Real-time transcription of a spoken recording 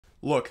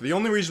Look, the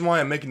only reason why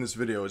I'm making this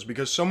video is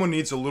because someone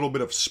needs a little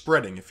bit of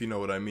spreading, if you know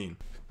what I mean.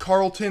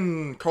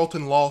 Carlton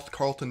Loth,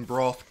 Carlton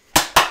Broth.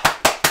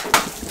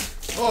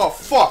 Oh,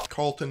 fuck!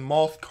 Carlton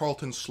Moth,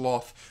 Carlton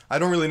Sloth. I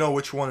don't really know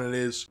which one it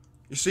is.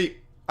 You see,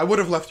 I would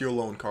have left you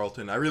alone,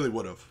 Carlton. I really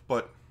would have.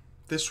 But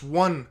this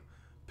one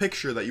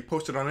picture that you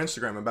posted on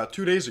Instagram about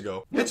 2 days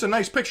ago, it's a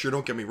nice picture,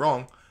 don't get me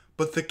wrong,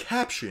 but the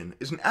caption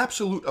is an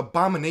absolute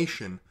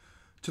abomination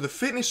to the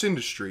fitness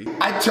industry.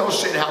 I tell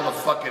shit how the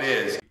fuck it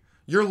is.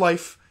 Your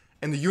life,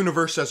 and the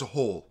universe as a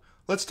whole.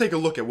 Let's take a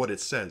look at what it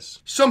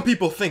says. Some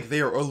people think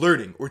they are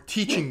alerting or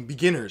teaching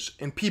beginners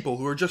and people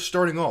who are just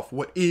starting off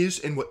what is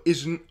and what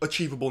isn't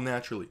achievable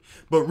naturally.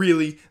 But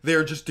really, they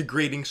are just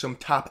degrading some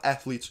top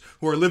athletes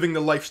who are living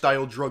the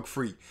lifestyle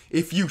drug-free.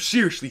 If you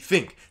seriously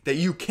think that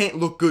you can't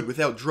look good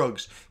without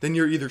drugs, then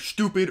you're either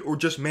stupid or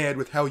just mad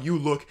with how you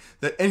look,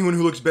 that anyone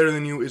who looks better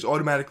than you is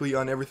automatically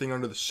on everything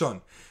under the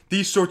sun.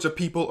 These sorts of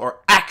people are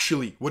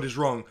actually what is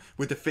wrong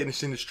with the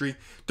fitness industry.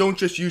 Don't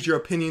just use your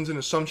opinions and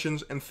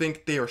assumptions and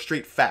think they are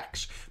straight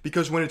facts.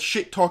 Because when it's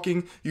shit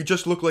talking, you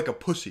just look like a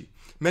pussy.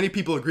 Many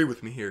people agree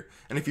with me here,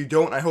 and if you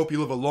don't, I hope you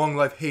live a long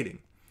life hating.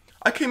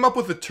 I came up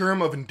with a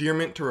term of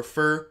endearment to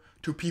refer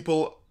to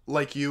people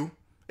like you.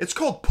 It's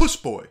called puss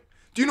boy.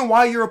 Do you know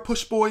why you're a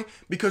puss boy?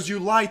 Because you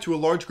lie to a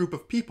large group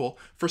of people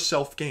for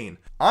self-gain.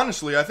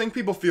 Honestly, I think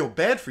people feel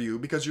bad for you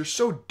because you're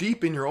so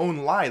deep in your own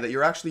lie that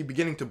you're actually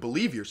beginning to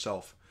believe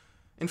yourself.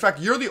 In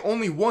fact, you're the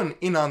only one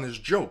in on this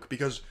joke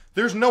because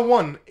there's no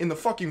one in the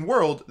fucking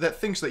world that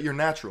thinks that you're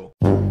natural.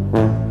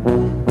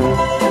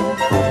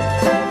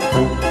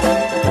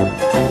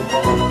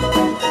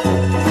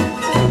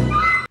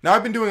 Now,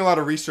 I've been doing a lot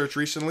of research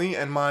recently,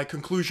 and my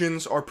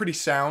conclusions are pretty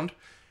sound.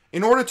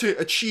 In order to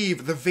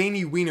achieve the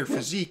veiny wiener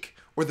physique,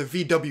 or the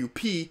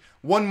VWP,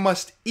 one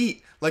must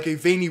eat like a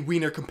veiny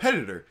wiener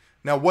competitor.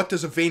 Now, what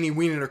does a veiny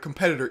wiener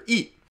competitor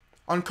eat?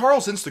 On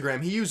Carl's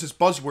Instagram, he uses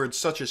buzzwords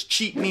such as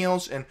cheat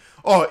meals and,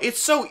 oh,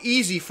 it's so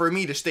easy for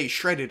me to stay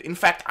shredded. In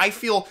fact, I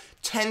feel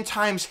 10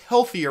 times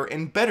healthier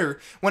and better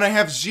when I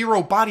have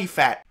zero body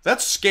fat.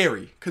 That's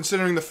scary,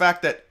 considering the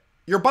fact that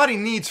your body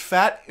needs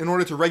fat in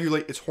order to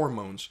regulate its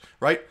hormones,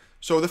 right?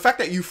 So the fact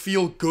that you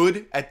feel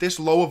good at this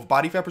low of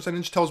body fat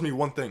percentage tells me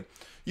one thing.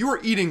 You are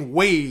eating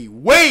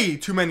way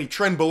too many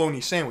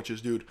Trenbolone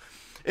sandwiches, dude.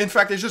 In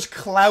fact, it's just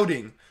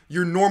clouding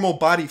your normal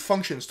body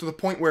functions to the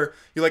point where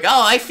you're like,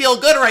 oh, I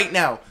feel good right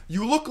now.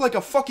 You look like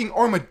a fucking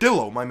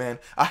armadillo, my man.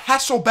 A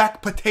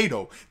Hasselback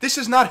potato. This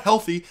is not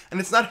healthy, and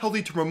it's not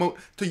healthy to promote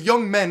to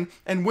young men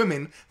and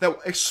women that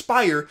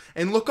aspire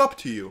and look up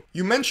to you.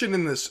 You mentioned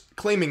in this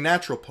Claiming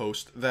Natural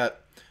post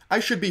that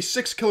I should be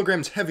 6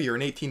 kilograms heavier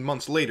in 18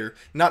 months later,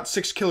 not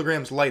 6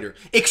 kilograms lighter.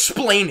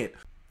 Explain it!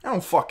 I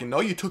don't fucking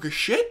know, you took a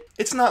shit?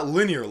 It's not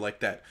linear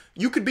like that.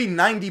 You could be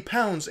 90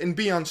 pounds and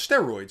be on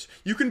steroids.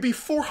 You can be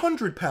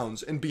 400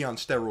 pounds and be on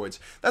steroids.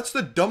 That's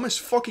the dumbest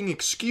fucking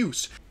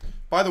excuse.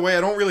 By the way,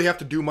 I don't really have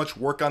to do much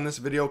work on this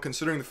video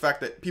considering the fact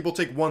that people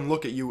take one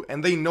look at you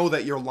and they know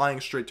that you're lying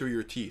straight through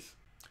your teeth.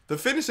 The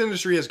fitness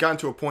industry has gotten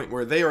to a point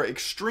where they are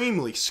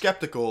extremely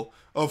skeptical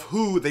of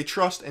who they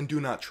trust and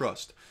do not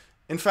trust.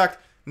 In fact,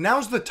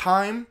 now's the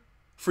time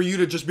for you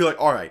to just be like,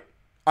 alright,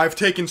 I've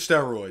taken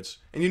steroids.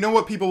 And you know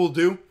what people will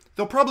do?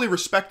 They'll probably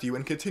respect you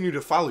and continue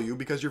to follow you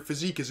because your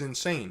physique is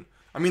insane.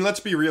 I mean, let's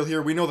be real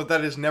here. We know that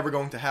that is never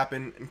going to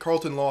happen. And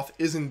Carlton Loth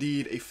is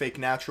indeed a fake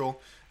natural.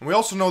 And we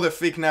also know that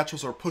fake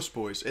naturals are puss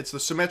boys. It's the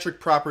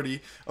symmetric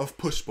property of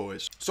puss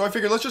boys. So I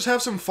figured let's just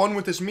have some fun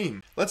with this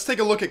meme. Let's take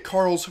a look at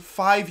Carl's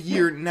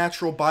 5-year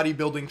natural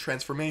bodybuilding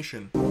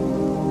transformation.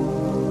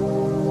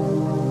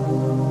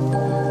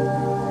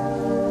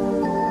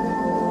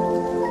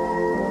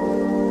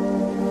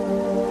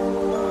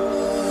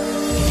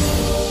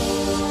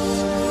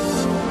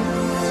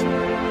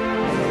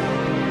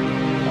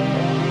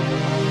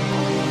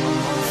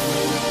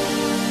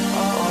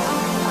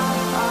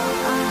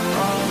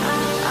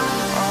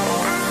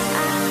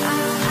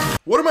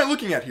 What am I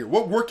looking at here?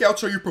 What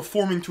workouts are you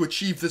performing to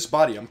achieve this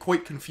body? I'm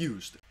quite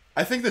confused.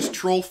 I think this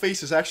troll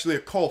face is actually a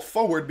call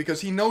forward because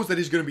he knows that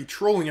he's going to be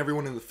trolling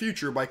everyone in the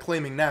future by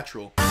claiming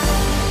natural.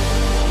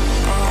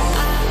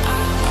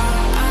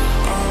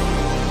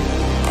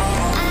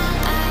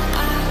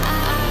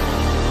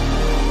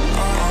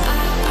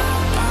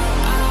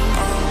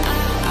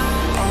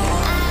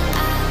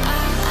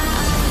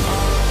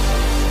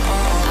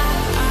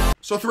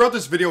 So throughout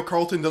this video,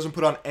 Carlton doesn't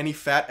put on any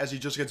fat as he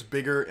just gets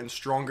bigger and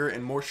stronger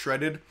and more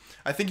shredded.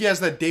 I think he has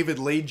that David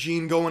Lade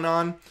gene going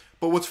on.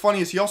 But what's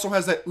funny is he also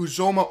has that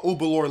Uzoma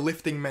Obalor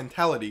lifting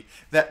mentality,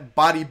 that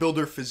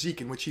bodybuilder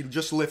physique in which he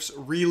just lifts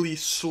really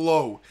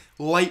slow,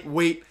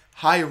 lightweight,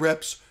 high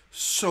reps,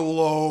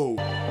 slow.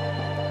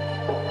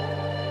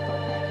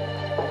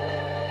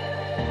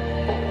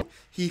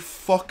 He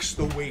fucks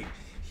the weight.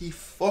 He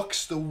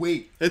fucks the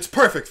weight. It's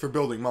perfect for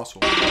building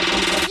muscle.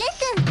 Listen.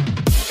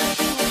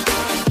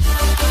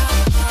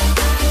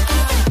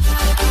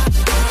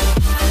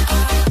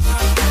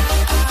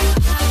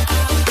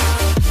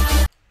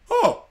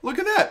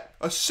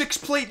 A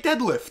 6-plate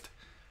deadlift.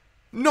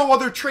 No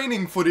other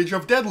training footage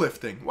of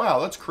deadlifting. Wow,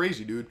 that's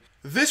crazy, dude.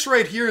 This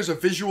right here is a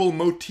visual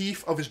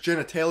motif of his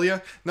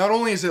genitalia. Not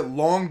only is it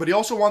long, but he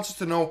also wants us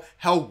to know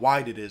how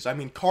wide it is. I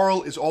mean,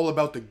 Carl is all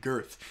about the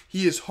girth.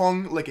 He is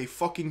hung like a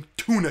fucking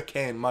tuna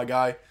can, my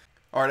guy.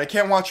 Alright, I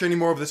can't watch any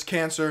more of this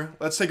cancer.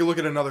 Let's take a look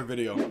at another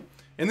video.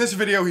 In this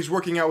video, he's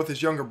working out with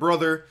his younger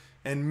brother,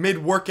 and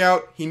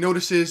mid-workout, he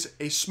notices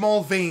a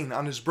small vein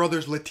on his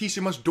brother's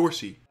latissimus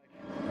dorsi.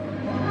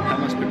 How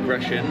much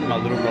progression my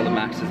little brother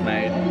Max has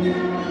made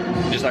in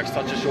just like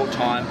such a short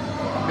time.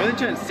 He only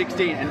turned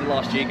 16 end of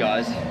last year,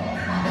 guys.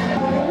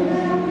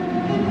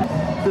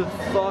 The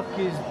fuck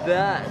is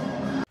that?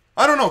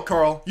 I don't know,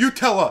 Carl. You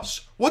tell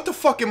us. What the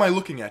fuck am I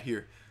looking at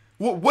here?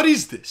 What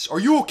is this? Are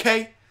you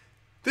okay?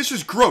 This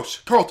is gross.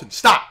 Carlton,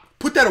 stop.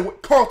 Put that away.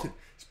 Carlton,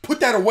 put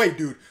that away,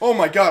 dude. Oh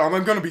my god,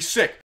 I'm gonna be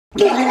sick.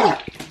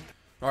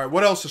 Alright,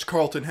 what else does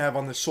Carlton have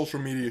on this social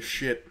media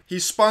shit?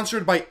 He's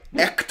sponsored by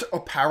Ect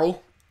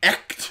Apparel.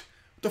 Ect?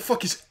 What the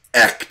fuck is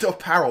Ect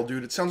Apparel,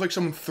 dude? It sounds like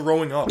someone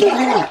throwing up.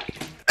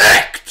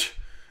 Ect!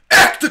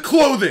 Ect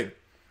Clothing!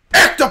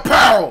 Ect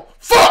Apparel!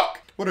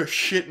 Fuck! What a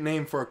shit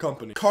name for a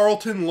company.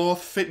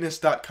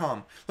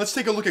 CarltonLothFitness.com. Let's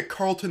take a look at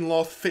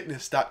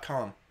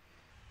CarltonLothFitness.com.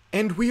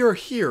 And we are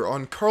here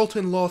on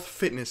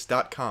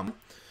CarltonLothFitness.com.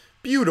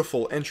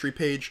 Beautiful entry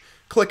page.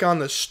 Click on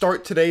the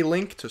Start Today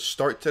link to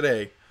start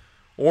today.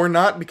 Or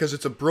not, because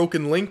it's a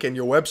broken link and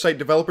your website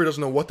developer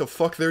doesn't know what the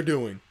fuck they're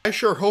doing. I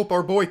sure hope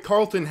our boy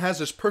Carlton has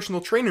his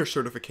personal trainer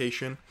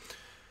certification.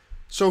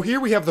 So here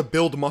we have the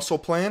Build Muscle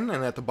plan,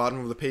 and at the bottom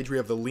of the page we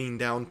have the Lean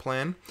Down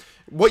plan.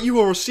 What you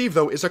will receive,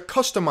 though, is a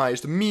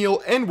customized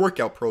meal and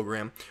workout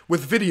program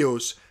with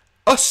videos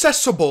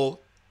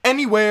accessible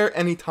anywhere,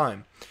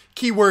 anytime.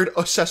 Keyword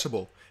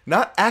accessible,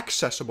 not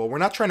accessible. We're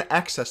not trying to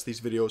access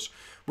these videos.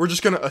 We're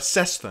just going to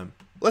assess them.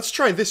 Let's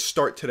try this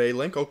Start Today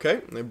link.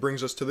 Okay, it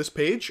brings us to this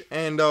page.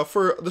 And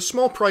for the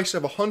small price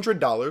of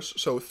 $100,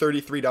 so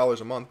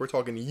 $33 a month, we're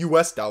talking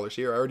US dollars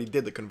here. I already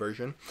did the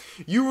conversion.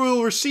 You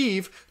will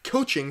receive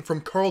coaching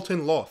from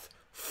Carlton Loth.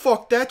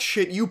 Fuck that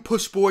shit. You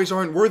puss boys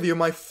aren't worthy of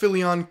my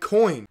Philion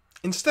coin.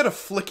 Instead of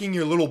flicking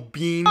your little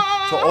bean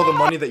to all the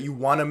money that you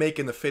want to make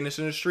in the fitness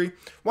industry,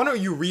 why don't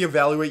you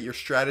reevaluate your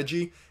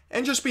strategy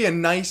and just be a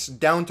nice,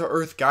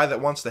 down-to-earth guy that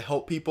wants to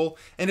help people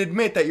and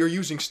admit that you're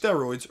using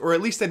steroids, or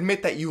at least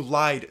admit that you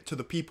lied to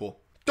the people.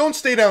 Don't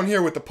stay down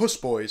here with the puss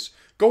boys.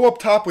 Go up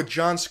top with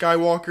John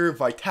Skywalker,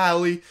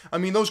 Vitali. I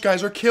mean, those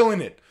guys are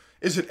killing it.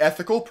 Is it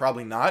ethical?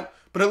 Probably not.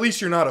 But at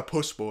least you're not a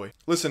puss boy.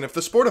 Listen, if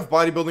the sport of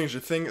bodybuilding is your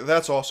thing,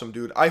 that's awesome,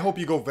 dude. I hope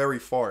you go very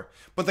far.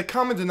 But the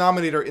common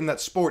denominator in that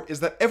sport is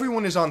that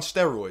everyone is on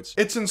steroids.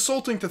 It's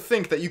insulting to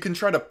think that you can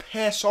try to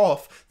pass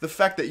off the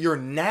fact that you're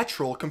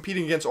natural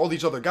competing against all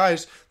these other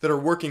guys that are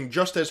working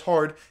just as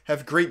hard,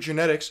 have great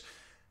genetics,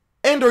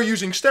 and are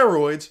using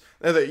steroids,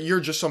 and that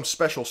you're just some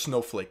special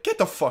snowflake. Get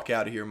the fuck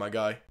out of here, my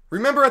guy.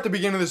 Remember at the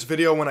beginning of this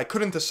video when I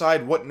couldn't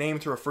decide what name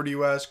to refer to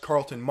you as?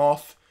 Carlton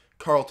Moth?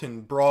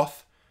 Carlton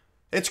Broth?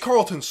 It's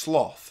Carlton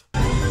Sloth.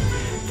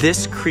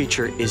 This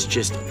creature is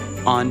just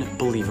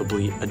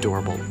unbelievably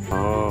adorable.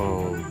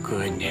 Oh,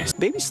 goodness.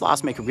 Baby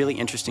sloths make a really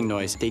interesting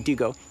noise. They do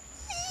go.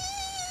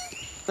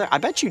 I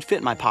bet you'd fit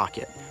in my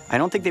pocket. I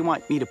don't think they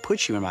want me to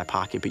put you in my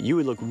pocket, but you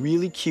would look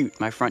really cute in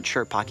my front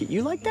shirt pocket.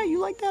 You like that? You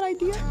like that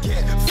idea?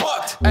 Get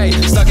fucked. Hey,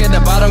 stuck at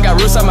the bottom,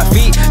 got roots on my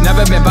feet.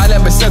 Never been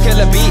violent, but still kill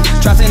a beat.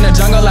 Trapped in the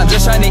jungle, I'm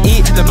just trying to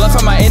eat. The blood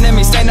from my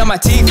enemies stained on my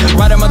teeth.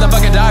 Ride a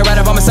motherfucker die, right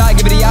up on my side.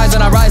 Give it the eyes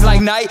and I rise like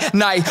night.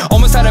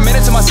 Almost had a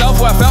minute to myself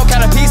where I felt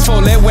kind of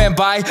peaceful. It went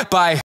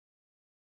by.